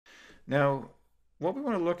Now, what we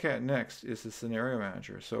want to look at next is the scenario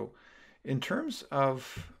manager. So in terms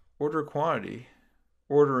of order quantity,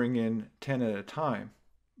 ordering in 10 at a time,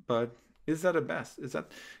 but is that a best?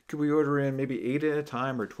 Could we order in maybe 8 at a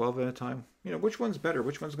time or 12 at a time? Which one's better?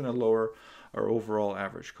 Which one's going to lower our overall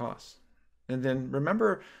average costs? And then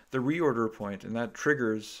remember the reorder point, and that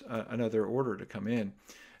triggers another order to come in,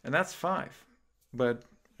 and that's 5. But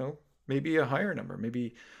maybe a higher number,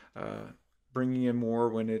 maybe bringing in more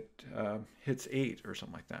when it hits 8 or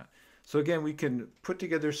something like that. So again, we can put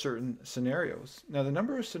together certain scenarios. Now, the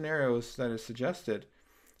number of scenarios that is suggested,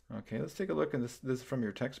 okay, let's take a look at this. This is from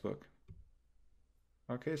your textbook.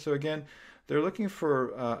 Okay, so again, they're looking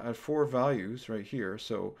for 4 values right here.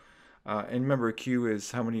 So, and remember, Q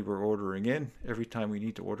is how many we're ordering in every time we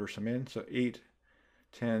need to order some in. So 8,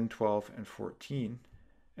 10, 12, and 14.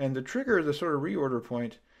 And the trigger, the sort of reorder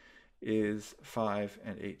point, is 5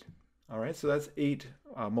 and 8. All right, so that's 8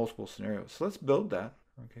 multiple scenarios. So let's build that.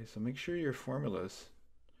 Okay, so make sure your formulas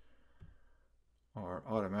are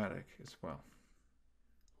automatic as well.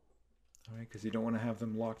 All right, because you don't want to have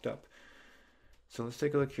them locked up. So let's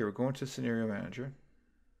take a look here. We're going to Scenario Manager.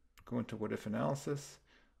 Go into What If Analysis.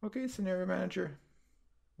 Okay, Scenario Manager.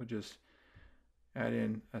 We'll just add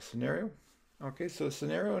in a scenario. Okay, so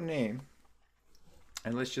scenario name,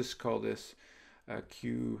 and let's just call this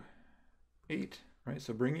Q8, right?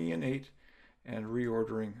 So bringing in 8 and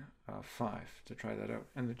reordering 5 to try that out.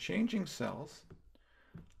 And the changing cells,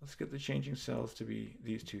 let's get the changing cells to be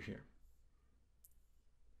these 2 here.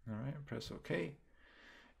 All right, press OK.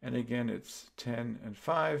 And again, it's 10 and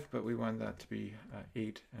 5, but we want that to be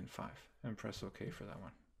 8 and 5. And press OK for that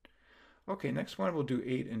one. Okay, next one we'll do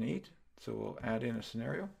 8 and 8. So we'll add in a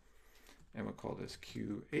scenario, and we'll call this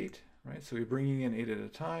Q8, right? So we're bringing in 8 at a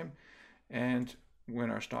time, and when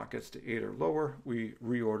our stock gets to 8 or lower, we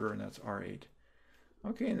reorder, and that's R8.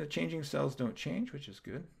 Okay, and the changing cells don't change, which is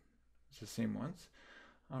good. It's the same ones.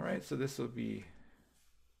 All right, so this will be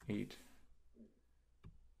 8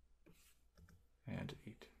 and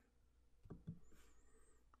 8.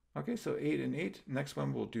 Okay, so 8 and 8. Next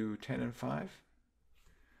one we'll do 10 and 5.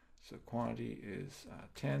 So quantity is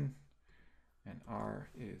 10 and R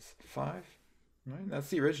is 5. Right? That's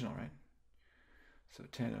the original, right? So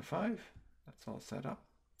 10 and 5, that's all set up.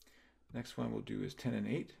 Next one we'll do is 10 and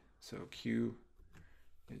 8. So Q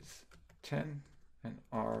is 10 and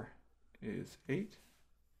R is 8.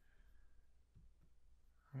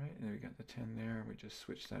 All right, and then we got the 10 there. We just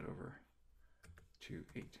switch that over to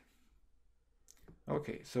 8.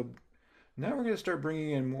 Okay, so now we're going to start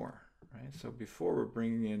bringing in more, right? So before we're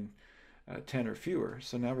bringing in 10 or fewer,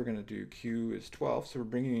 so now we're going to do Q is 12, so we're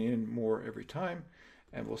bringing in more every time,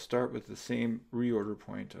 and we'll start with the same reorder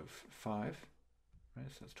point of 5,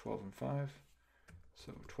 right? So that's 12 and 5,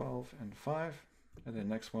 so 12 and 5, and then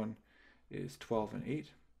next one is 12 and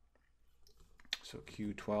 8, so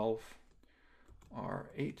Q12,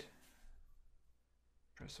 R8,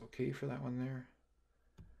 press OK for that one there.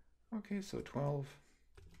 Okay, so 12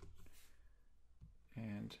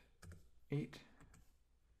 and 8.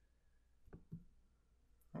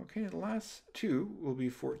 Okay, the last 2 will be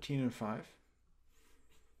 14 and 5.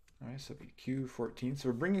 All right, so it'll be Q14. So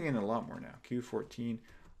we're bringing in a lot more now. Q14,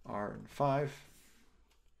 R and 5.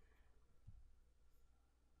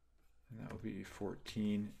 And that will be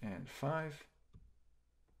 14 and 5.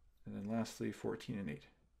 And then lastly, 14 and 8.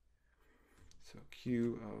 So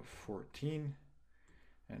Q of 14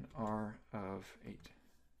 and R of 8.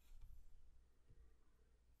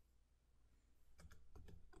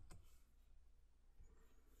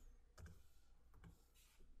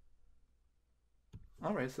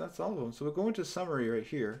 All right, so that's all of them. So we'll go into summary right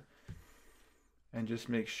here and just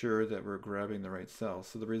make sure that we're grabbing the right cells.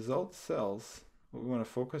 So the result cells, what we want to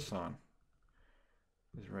focus on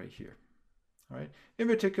is right here. All right, in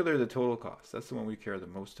particular, the total cost. That's the one we care the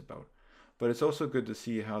most about. But it's also good to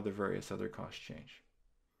see how the various other costs change.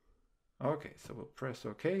 Okay, so we'll press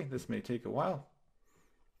OK. This may take a while.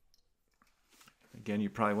 Again,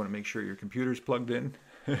 you probably want to make sure your computer's plugged in,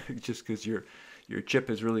 just because your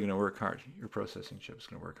chip is really going to work hard. Your processing chip is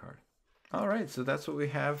going to work hard. All right, so that's what we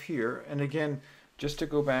have here. And again, just to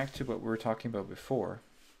go back to what we were talking about before,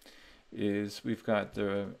 is we've got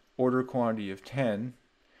the order quantity of 10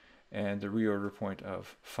 and the reorder point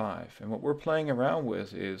of 5. And what we're playing around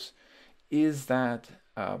with is that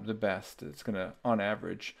the best? It's going to, on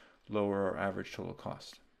average, lower our average total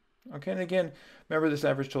cost. Okay, and again, remember this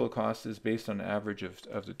average total cost is based on an average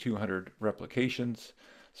of the 200 replications.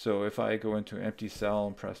 So if I go into an empty cell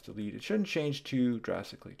and press delete, it shouldn't change too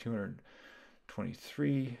drastically.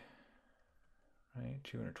 223, right?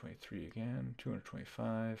 223 again,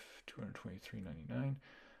 225, 223.99,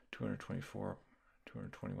 224,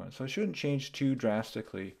 221. So it shouldn't change too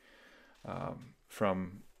drastically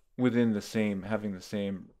from within the same, having the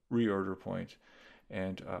same reorder point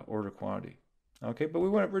and order quantity. Okay, but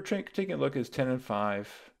we're taking a look, is 10 and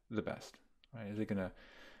 5 the best? Right? Is it going to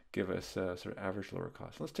give us sort of average lower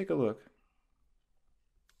cost? Let's take a look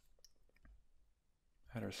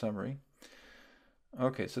at our summary.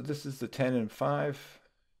 Okay, so this is the 10 and 5,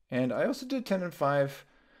 and I also did 10 and 5,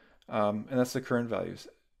 and that's the current values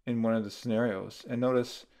in one of the scenarios. And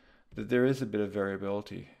notice that there is a bit of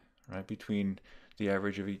variability, right, between the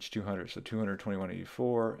average of each 200. So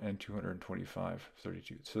 221.84 and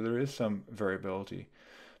 225.32. So there is some variability.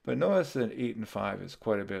 But notice that 8 and 5 is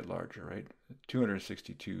quite a bit larger, right?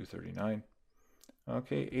 262.39.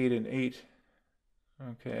 Okay, 8 and 8.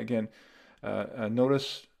 Okay, again,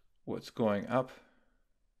 notice what's going up.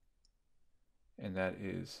 And that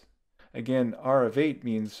is, again, R of 8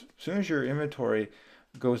 means as soon as your inventory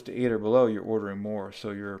goes to 8 or below, you're ordering more. So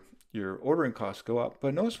your ordering costs go up.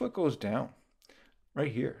 But notice what goes down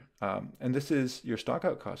right here. And this is your stock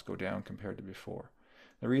out costs go down compared to before.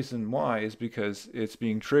 The reason why is because it's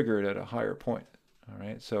being triggered at a higher point. All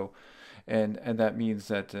right. So, and that means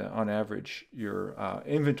that on average, your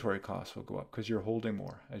inventory costs will go up because you're holding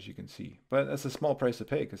more, as you can see. But that's a small price to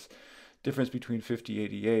pay, because difference between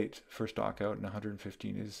 50.88 for stock out and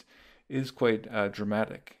 115 is quite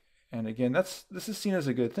dramatic. And again, this is seen as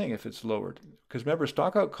a good thing if it's lowered, because remember,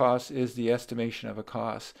 stock out cost is the estimation of a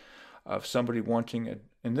cost of somebody wanting,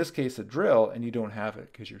 in this case, a drill, and you don't have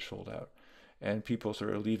it because you're sold out, and people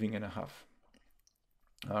sort of leaving in a huff.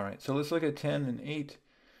 All right, so let's look at 10 and 8.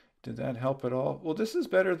 Did that help at all? Well, this is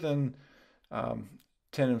better than 10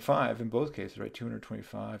 and 5 in both cases, right?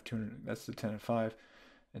 225, 200, that's the 10 and 5.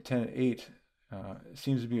 And 10 and 8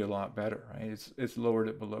 seems to be a lot better, right? It's lowered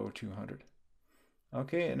it below 200.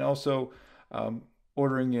 Okay, and also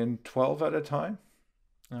ordering in 12 at a time.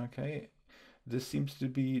 Okay, this seems to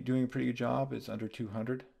be doing a pretty good job. It's under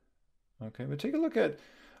 200. Okay, but take a look at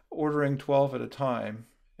ordering 12 at a time,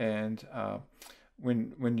 and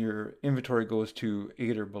when your inventory goes to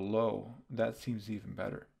 8 or below, that seems even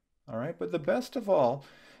better. All right, but the best of all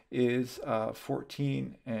is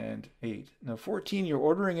 14 and 8. Now 14, you're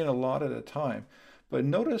ordering in a lot at a time, but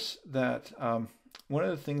notice that one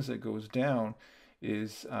of the things that goes down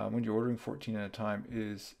is when you're ordering 14 at a time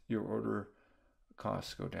is your order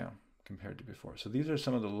costs go down compared to before. So these are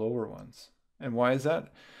some of the lower ones. And why is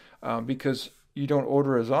that? Because you don't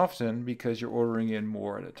order as often because you're ordering in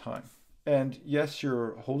more at a time. And yes,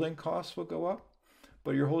 your holding costs will go up,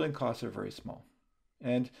 but your holding costs are very small.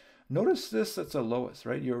 And notice this, that's the lowest,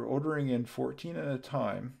 right? You're ordering in 14 at a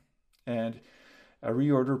time, and a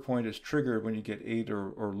reorder point is triggered when you get 8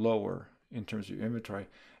 or lower in terms of your inventory.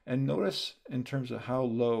 And notice in terms of how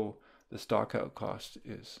low the stock out cost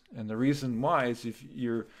is. And the reason why is if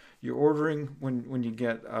you're ordering when you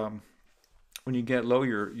get low,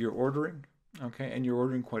 you're ordering, okay, and you're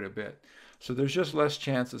ordering quite a bit. So there's just less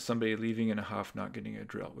chance of somebody leaving in a huff, not getting a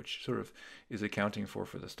drill, which sort of is accounting for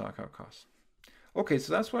the stock out costs. Okay,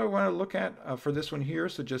 so that's what I want to look at for this one here.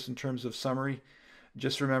 So just in terms of summary,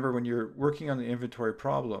 just remember when you're working on the inventory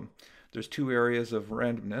problem, there's two areas of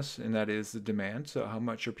randomness, and that is the demand. So how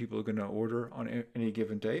much are people going to order on any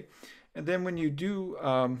given day? And then when you do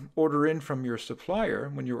order in from your supplier,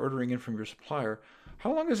 when you're ordering in from your supplier,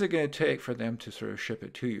 how long is it going to take for them to sort of ship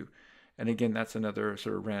it to you? And again, that's another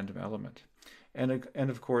sort of random element. And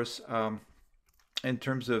of course, in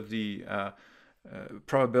terms of the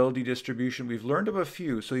probability distribution, we've learned of a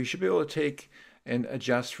few, so you should be able to take and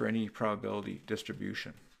adjust for any probability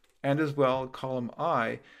distribution. And as well, column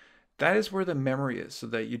I, that is where the memory is, so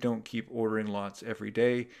that you don't keep ordering lots every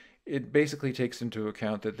day. It basically takes into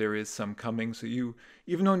account that there is some coming, so you,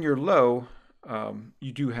 even though you're low,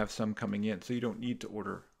 you do have some coming in, so you don't need to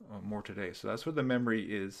order more today. So that's where the memory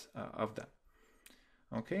is of that.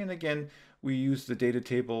 Okay, and again, we use the data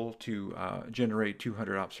table to generate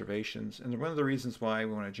 200 observations. And one of the reasons why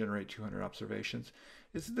we want to generate 200 observations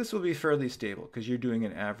is that this will be fairly stable because you're doing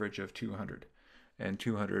an average of 200 and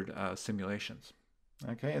 200 simulations.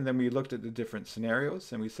 Okay, and then we looked at the different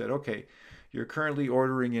scenarios and we said, okay, you're currently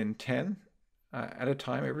ordering in 10 at a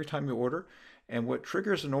time, every time you order. And what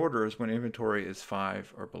triggers an order is when inventory is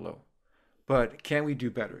 5 or below. But can we do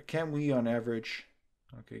better? Can we, on average,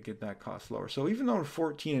 okay, get that cost lower? So even though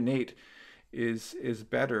 14 and 8 is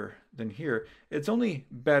better than here, it's only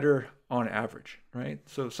better on average, right?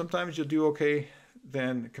 So sometimes you'll do okay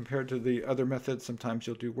then compared to the other methods. Sometimes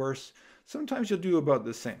you'll do worse. Sometimes you'll do about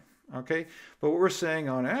the same, okay? But what we're saying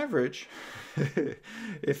on average,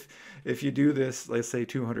 if you do this, let's say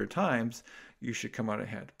 200 times, you should come out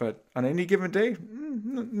ahead. But on any given day,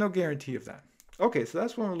 no guarantee of that. Okay, so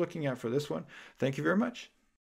that's what we're looking at for this one. Thank you very much.